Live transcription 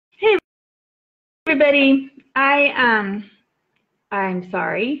everybody. I'm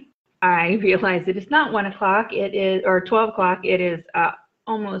sorry. I realize it is not 1 o'clock. It is, or 12 o'clock. It is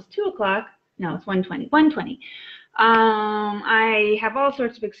almost 2 o'clock. No, it's 1:20. 1:20. I have all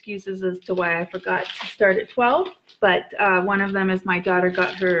sorts of excuses as to why I forgot to start at 12, but one of them is my daughter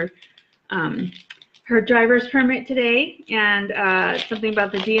got her driver's permit today, and something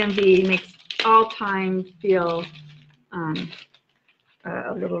about the DMV makes all time feel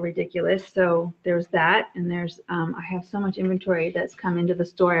a little ridiculous. So there's that, and there's I have so much inventory that's come into the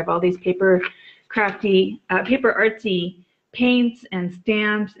store. I have all these paper artsy paints and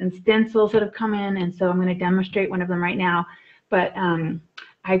stamps and stencils that have come in, and so I'm going to demonstrate one of them right now. But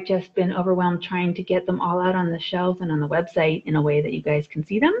I've just been overwhelmed trying to get them all out on the shelves and on the website in a way that you guys can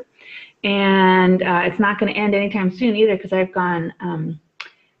see them. And it's not going to end anytime soon either, because I've gone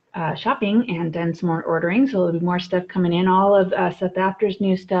shopping and done some more ordering, so there'll be more stuff coming in. All of Seth After's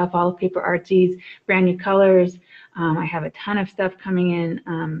new stuff, all of Paperartsy's brand new colors. I have a ton of stuff coming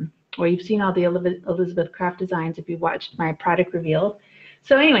in. Well, you've seen all the Elizabeth Craft designs if you watched my product reveal.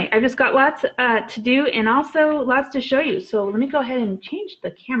 So anyway, I've just got lots to do and also lots to show you. So let me go ahead and change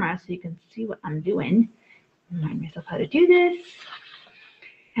the camera so you can see what I'm doing. Remind myself how to do this.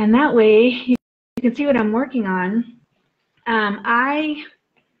 And that way you can see what I'm working on. I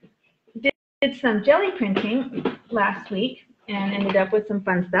did some jelly printing last week and ended up with some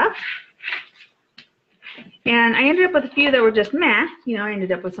fun stuff. And I ended up with a few that were just meh. You know, I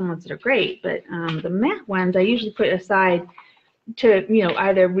ended up with some ones that are great, but the meh ones I usually put aside to, you know,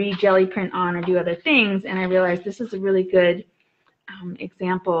 either re-jelly print on or do other things. And I realized this is a really good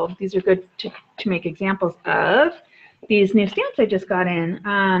example. These are good to make examples of these new stamps I just got in.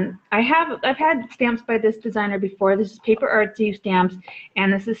 I've had stamps by this designer before. This is Paperartsy stamps,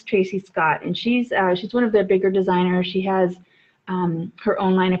 and this is Tracy Scott, and she's one of their bigger designers. She has her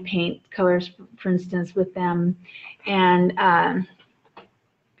own line of paint colors, for instance, with them, and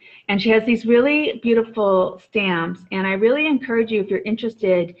she has these really beautiful stamps. And I really encourage you, if you're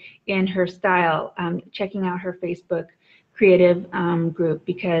interested in her style, checking out her Facebook creative group,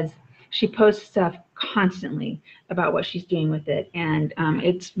 because she posts stuff constantly about what she's doing with it, and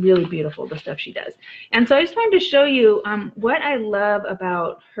it's really beautiful, the stuff she does. And so I just wanted to show you what I love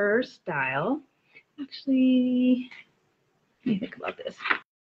about her style. Actually, let me think about this. I'm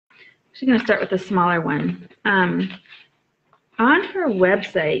actually going to start with the smaller one. On her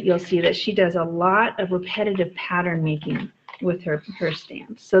website, you'll see that she does a lot of repetitive pattern making with her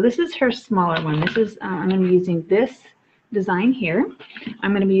stamps. So this is her smaller one. This is I'm going to be using this design here.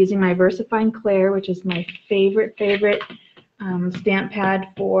 I'm going to be using my VersaFine Clair, which is my favorite stamp pad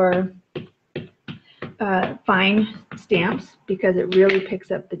for fine stamps, because it really picks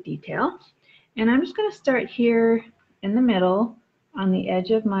up the detail. And I'm just going to start here in the middle on the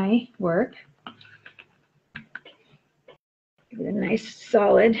edge of my work. Give it a nice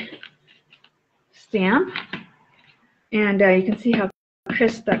solid stamp, and you can see how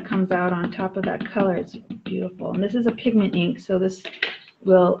crisp that comes out on top of that color. It's beautiful. And this is a pigment ink, so this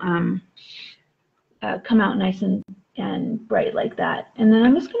will come out nice and bright like that. And then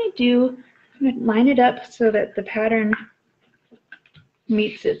I'm just going to line it up so that the pattern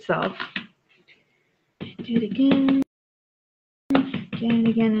meets itself. Do it again.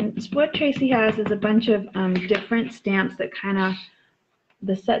 And what Tracy has is a bunch of different stamps that kind of,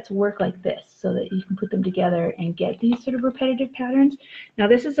 the sets work like this, so that you can put them together and get these sort of repetitive patterns. Now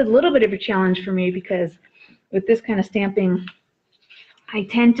this is a little bit of a challenge for me, because with this kind of stamping, I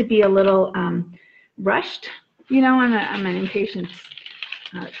tend to be a little rushed. You know, I'm an impatient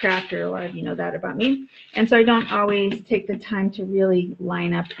crafter. A lot of you know that about me. And so I don't always take the time to really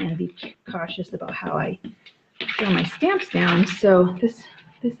line up and be cautious about how I throw my stamps down. So this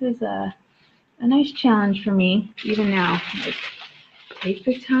is a nice challenge for me even now. Like, take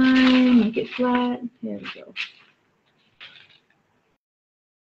the time, make it flat. There we go.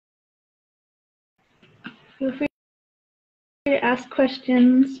 Feel free to ask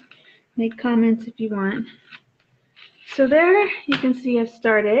questions, make comments if you want. So there you can see I've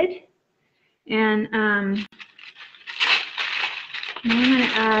started, and now I'm going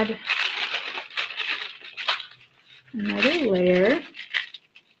to add another layer.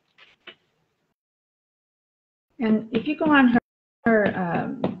 And if you go on her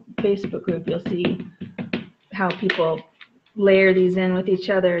Facebook group, you'll see how people layer these in with each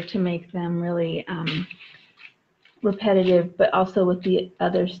other to make them really repetitive, but also with the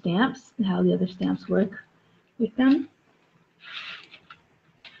other stamps, and how the other stamps work with them.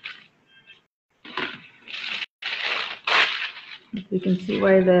 We can see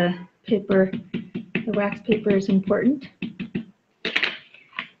why the wax paper is important.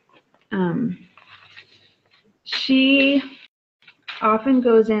 she often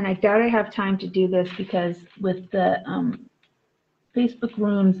goes in. I doubt I have time to do this because with the Facebook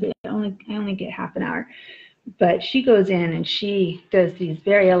rooms, I only get half an hour. But she goes in and she does these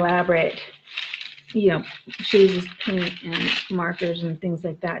very elaborate, she uses paint and markers and things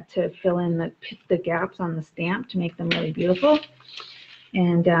like that to fill in the gaps on the stamp to make them really beautiful.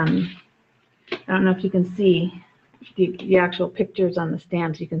 And I don't know if you can see the actual pictures on the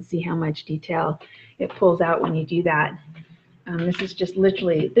stamps. You can see how much detail it pulls out when you do that. This is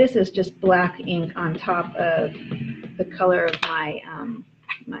just black ink on top of the color of my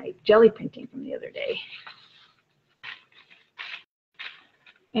my jelly printing from the other day.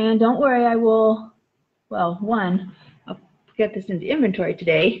 And don't worry, I will, well, I'll get this into inventory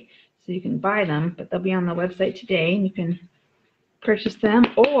today so you can buy them, but they'll be on the website today and you can purchase them.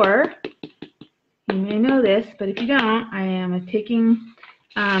 Or you may know this, but if you don't, I am taking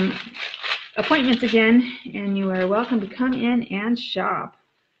appointments again, and you are welcome to come in and shop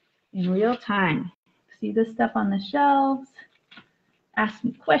in real time. See this stuff on the shelves, ask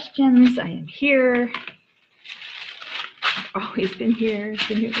me questions. I am here. I've always been here. I've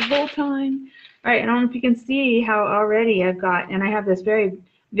been here the whole time. All right, I don't know if you can see how already I've got, and I have this very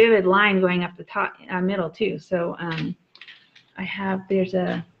vivid line going up the top, middle too. So there's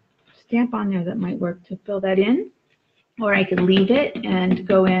a stamp on there that might work to fill that in, or I could leave it and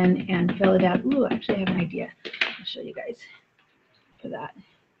go in and fill it out. Ooh, actually I have an idea. I'll show you guys for that.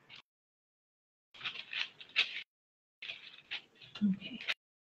 Okay.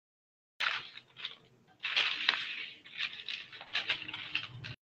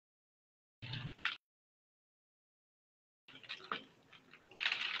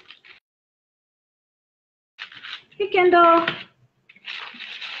 Hey, Kendall.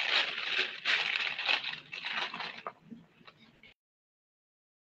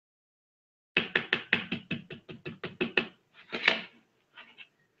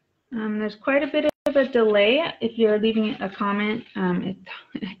 There's quite a bit of a delay if you're leaving a comment. I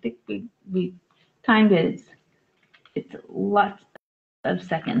think we timed it. It's lots of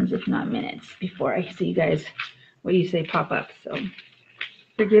seconds, if not minutes, before I see you guys what you say pop up. So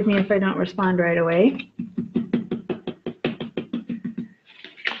forgive me if I don't respond right away.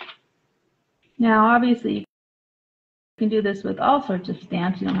 Now, obviously, you can do this with all sorts of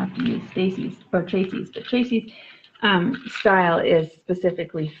stamps. You don't have to use Stacy's or Tracy's, but Tracy's style is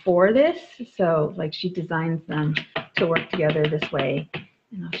specifically for this. So, like, she designs them to work together this way.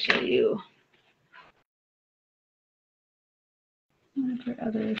 And I'll show you one of her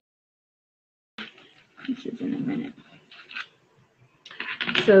other pieces in a minute.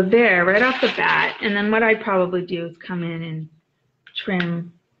 So there, right off the bat, and then what I'd probably do is come in and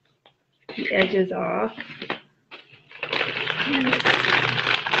trim the edges off. And I'm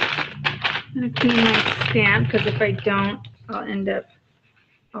going to clean my stamp because if I don't, I'll end up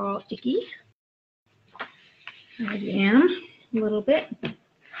all icky. I am a little bit.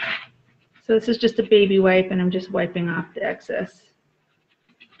 So this is just a baby wipe, and I'm just wiping off the excess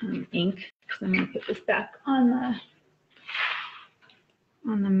ink because I'm going to put this back on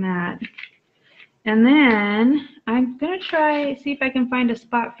the mat. And then I'm going to see if I can find a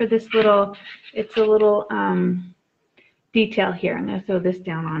spot for this little, it's a little detail here. I'm going to throw this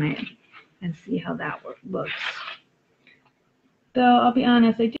down on it and see how that looks. Though I'll be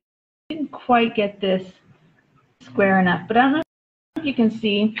honest, I didn't quite get this square enough, but I don't know if you can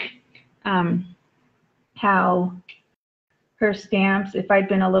see how her stamps, if I'd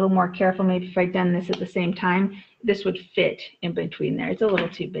been a little more careful, maybe if I'd done this at the same time, this would fit in between there. It's a little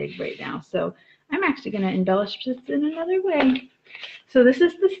too big right now. So I'm actually going to embellish this in another way. So this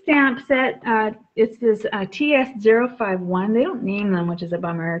is the stamp set. It's this TS051. They don't name them, which is a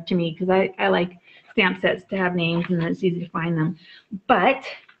bummer to me because I like stamp sets to have names and it's easy to find them. But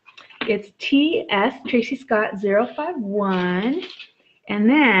it's TS Tracy Scott 051. And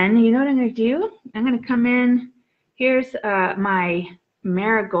then, you know what I'm going to do? I'm going to come in. Here's my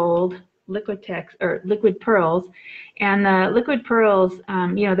Marigold Liquitex or Liquid Pearls. And the Liquid Pearls,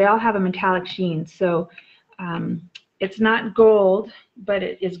 they all have a metallic sheen. So it's not gold, but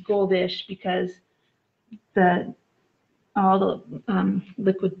it is goldish because all the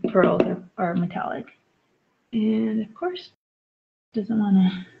liquid pearls are metallic. And of course, doesn't want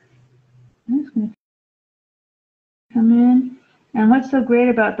to. I'm just going to come in. And what's so great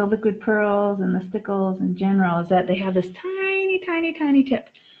about the liquid pearls and the stickles in general is that they have this tiny, tiny, tiny tip.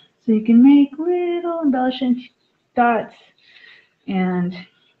 So you can make little embellishment dots and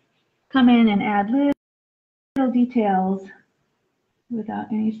come in and add little details without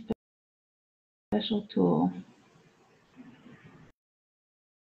any special tool.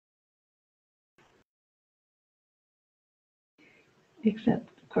 except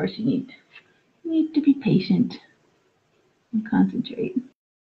of course you need to be patient and concentrate.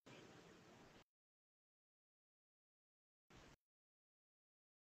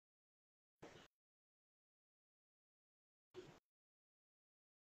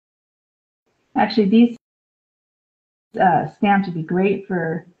 Actually, these stamps would be great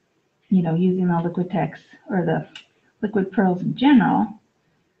for, using the Liquitex or the liquid pearls in general.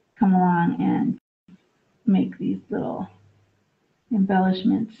 Come along and make these little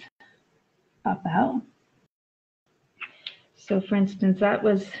embellishments pop out. So for instance, that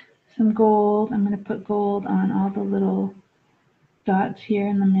was some gold. I'm going to put gold on all the little dots here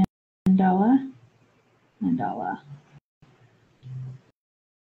in the mandala.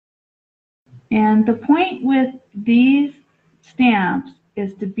 And the point with these stamps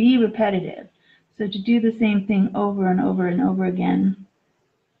is to be repetitive. So to do the same thing over and over and over again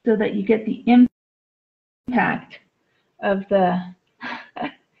so that you get the impact of the...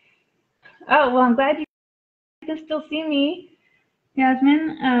 Oh, well, I'm glad you can still see me,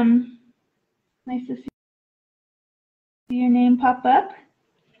 Yasmin. Nice to see your name pop up.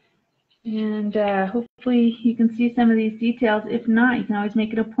 And hopefully you can see some of these details. If not, you can always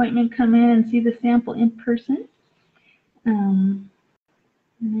make an appointment, come in and see the sample in person. I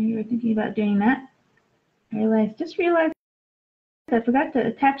know you were thinking about doing that. Just realized I forgot to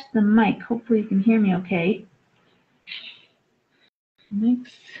attach the mic. Hopefully you can hear me okay.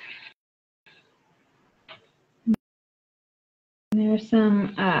 Next. There's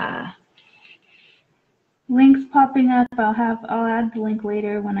some links popping up. I'll add the link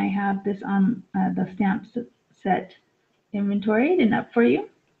later when I have this on the stamp set inventoried and up for you.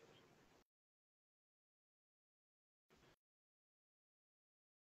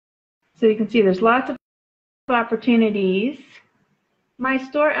 So you can see there's lots of opportunities. My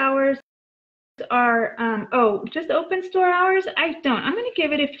store hours are, just open store hours? I don't. I'm going to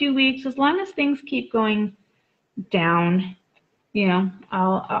give it a few weeks. As long as things keep going down,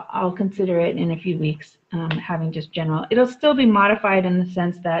 I'll consider it in a few weeks, having just general. It'll still be modified in the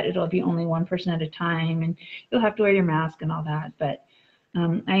sense that it'll be only one person at a time, and you'll have to wear your mask and all that. But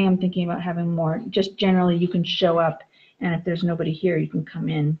I am thinking about having more, just generally you can show up, and if there's nobody here, you can come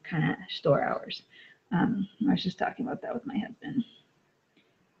in kind of store hours. I was just talking about that with my husband.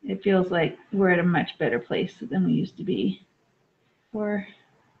 It feels like we're at a much better place than we used to be for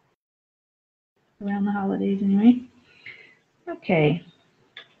around the holidays anyway. Okay.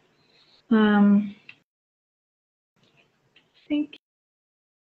 Thank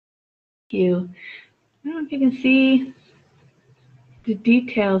you. I don't know if you can see the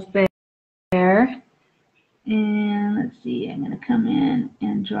details there. And let's see, I'm going to come in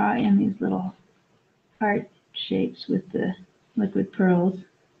and draw in these little heart shapes with the liquid pearls.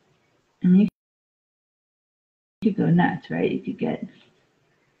 And you could go nuts, right? You could get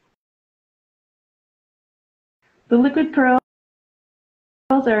the liquid pearls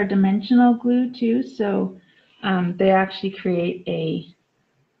are a dimensional glue too, so they actually create a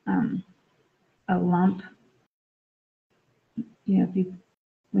lump.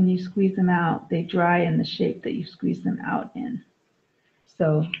 When you squeeze them out, they dry in the shape that you squeeze them out in.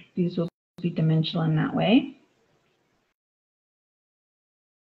 So these will be dimensional in that way.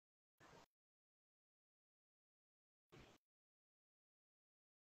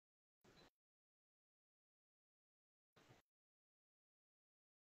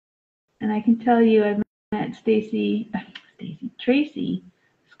 And I can tell you, I've met Tracy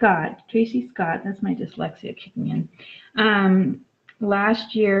Scott, that's my dyslexia kicking in,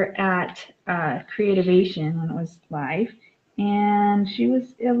 last year at Creativation when it was live, and she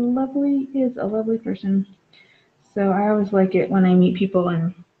is a lovely person. So I always like it when I meet people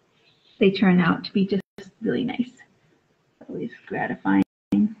and they turn out to be just really nice. It's always gratifying.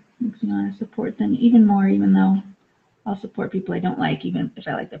 Makes me want to support them even more, even though I'll support people I don't like, even if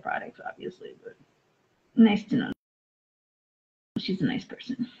I like their products, obviously. But nice to know she's a nice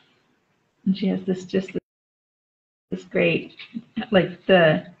person. And she has this great, like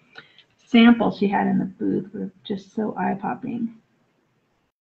the samples she had in the booth were just so eye-popping.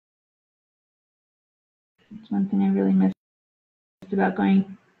 It's one thing I really missed about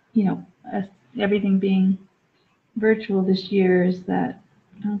going, everything being virtual this year is that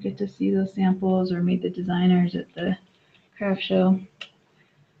I don't get to see those samples or meet the designers at the craft show.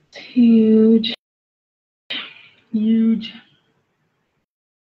 It's huge, huge.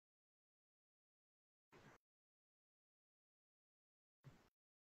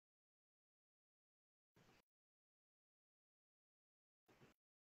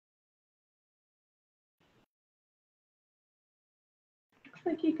 Looks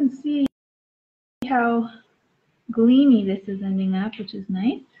like you can see how gleamy this is ending up, which is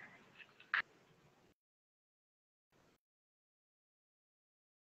nice.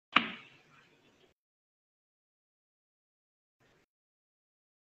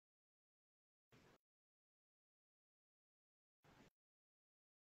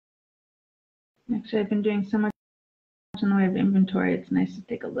 Actually, I've been doing so much in the way of inventory, it's nice to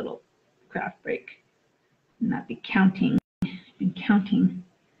take a little craft break and not be counting. I've been counting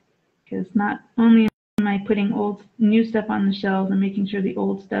because not only am I putting new stuff on the shelves and making sure the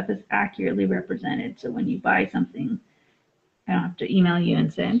old stuff is accurately represented, so when you buy something, I don't have to email you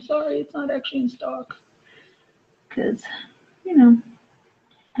and say, I'm sorry, it's not actually in stock. Because, you know,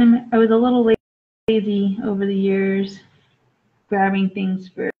 I was a little lazy over the years grabbing things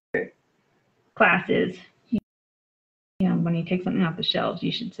for classes. You know, when you take something off the shelves,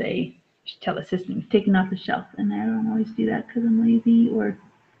 you should tell the system it's taken off the shelf. And I don't always do that because I'm lazy or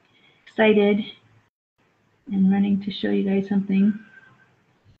excited and running to show you guys something.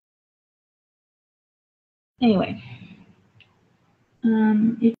 Anyway,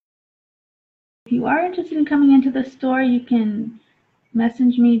 if you are interested in coming into the store, you can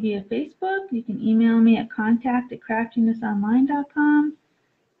message me via Facebook. You can email me at contact@craftinessonline.com.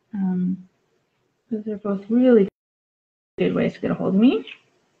 Those are both really good ways to get a hold of me.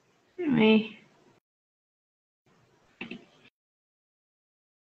 Anyway,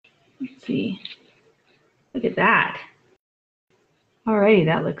 let's see. Look at that. Alrighty,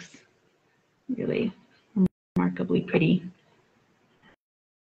 that looks really remarkably pretty.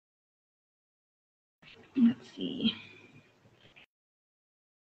 Let's see.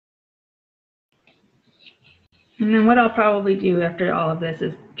 And then what I'll probably do after all of this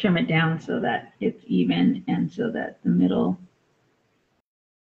is trim it down so that it's even and so that the middle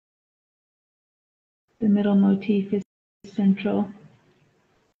motif is central.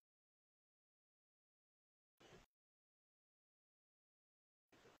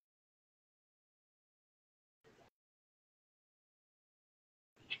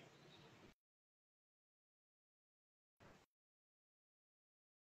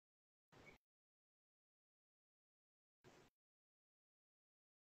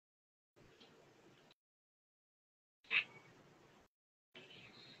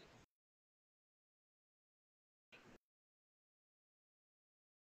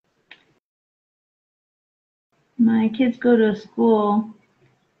 My kids go to a school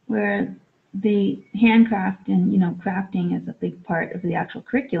where the handcraft and, you know, crafting is a big part of the actual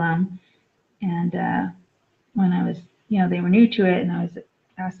curriculum. And when I was, you know, they were new to it and I was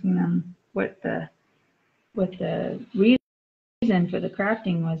asking them what the reason for the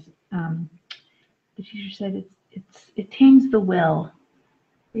crafting was, the teacher said it tames the will.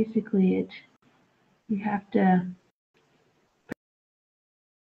 Basically, you have to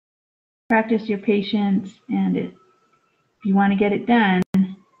practice your patience, and if you want to get it done,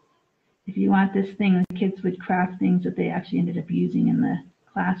 if you want this thing, the kids would craft things that they actually ended up using in the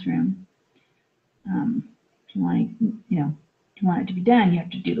classroom. If you want to, you know, if you want it to be done, you have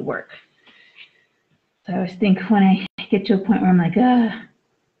to do the work. So I always think when I get to a point where I'm like,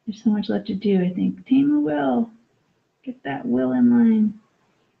 there's so much left to do, I think, tame the will, get that will in line.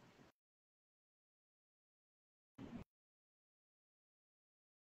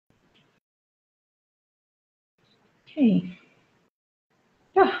 Okay.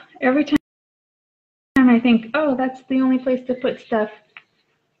 Oh, every time I think, oh, that's the only place to put stuff,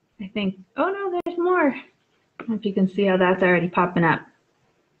 I think, oh no, there's more. I don't know if you can see how that's already popping up.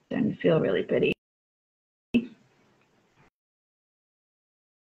 It's starting to feel really pretty. Let's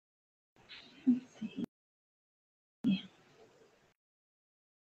see.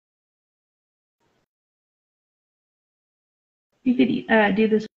 You could do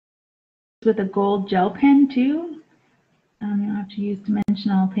this with a gold gel pen too. You don't have to use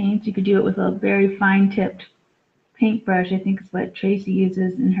dimensional paints. You could do it with a very fine-tipped paintbrush. I think is what Tracy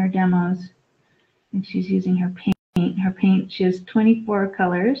uses in her demos. And she's using her paint. Her paint, she has 24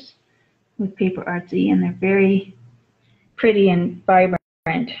 colors with Paperartsy, and they're very pretty and vibrant.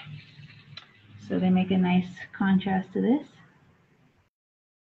 So they make a nice contrast to this.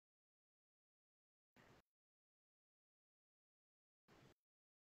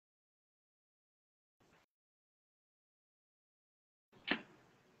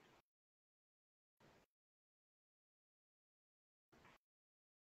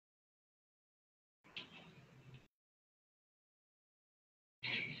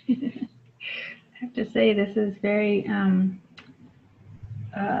 I have to say this is very,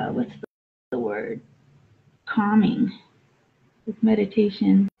 what's the word? Calming. With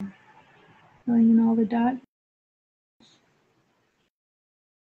meditation, filling in all the dots.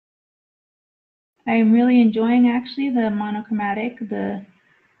 I'm really enjoying actually the monochromatic, the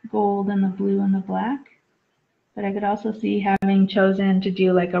gold and the blue and the black. But I could also see having chosen to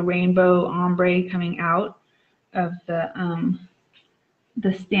do like a rainbow ombre coming out of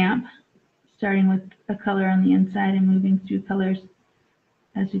the stamp, starting with a color on the inside and moving through colors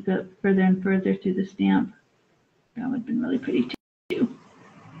as we go further and further through the stamp. That would have been really pretty too.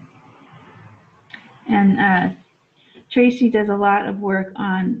 And Tracy does a lot of work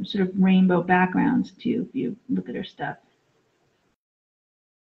on sort of rainbow backgrounds too, if you look at her stuff.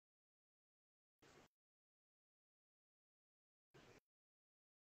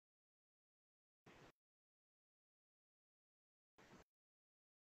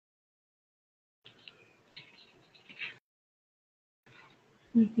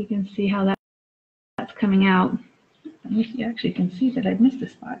 If you can see how that's coming out. Let me see, you actually can see that I've missed a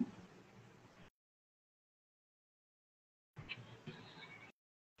spot.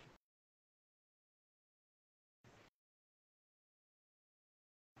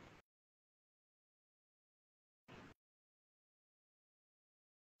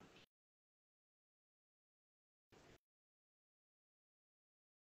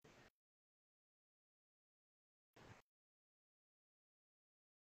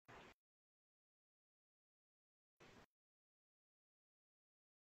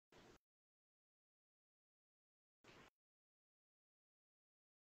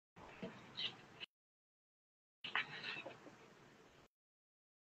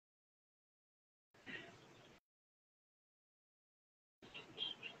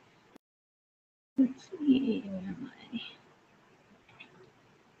 Let's see, where am I?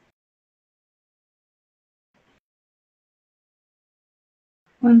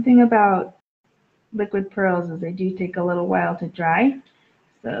 One thing about liquid pearls is they do take a little while to dry,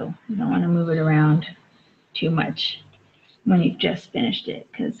 so you don't want to move it around too much when you've just finished it,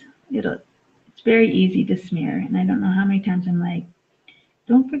 because it's very easy to smear. And I don't know how many times I'm like,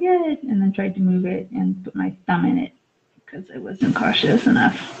 don't forget, and then tried to move it and put my thumb in it because I wasn't cautious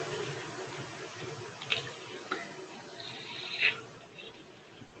enough.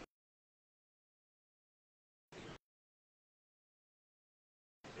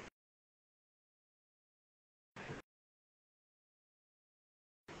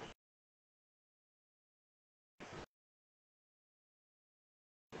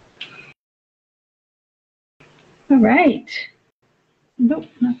 All right. Nope,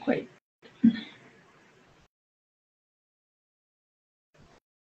 not quite.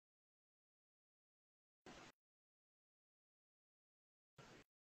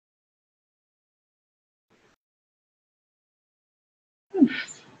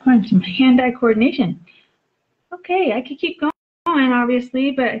 Oof, some hand-eye coordination. Okay, I could keep going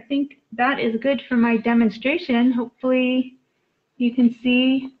obviously, but I think that is good for my demonstration. Hopefully you can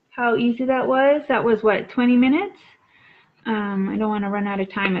see how easy that was. That was what, 20 minutes? I don't want to run out of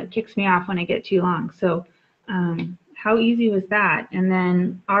time. It kicks me off when I get too long. So how easy was that? And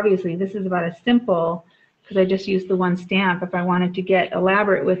then obviously this is about as simple, because I just used the one stamp. If I wanted to get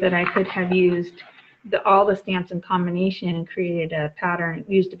elaborate with it, I could have used all the stamps in combination and created a pattern,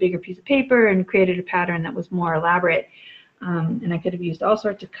 used a bigger piece of paper and created a pattern that was more elaborate. And I could have used all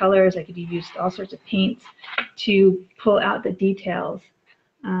sorts of colors. I could have used all sorts of paints to pull out the details.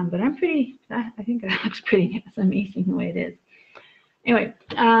 But I think that looks pretty. It's amazing the way it is. Anyway,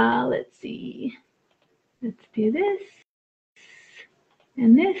 let's see. Let's do this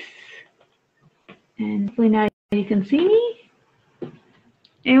and this. And hopefully now you can see me.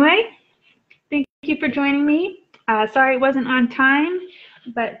 Anyway, thank you for joining me. Sorry it wasn't on time,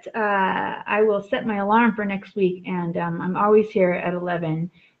 but I will set my alarm for next week, and I'm always here at 11.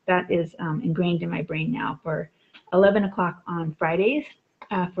 That is ingrained in my brain now, for 11 o'clock on Fridays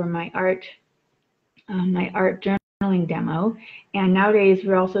for my art journaling demo. And nowadays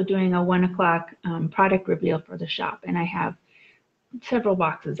we're also doing a 1 o'clock product reveal for the shop, and I have several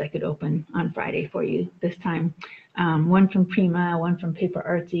boxes I could open on Friday for you this time. One from Prima, one from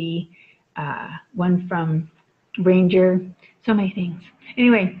Paperartsy, one from Ranger, so many things.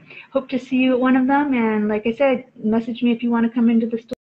 Anyway, hope to see you at one of them, and like I said, message me if you want to come into the store.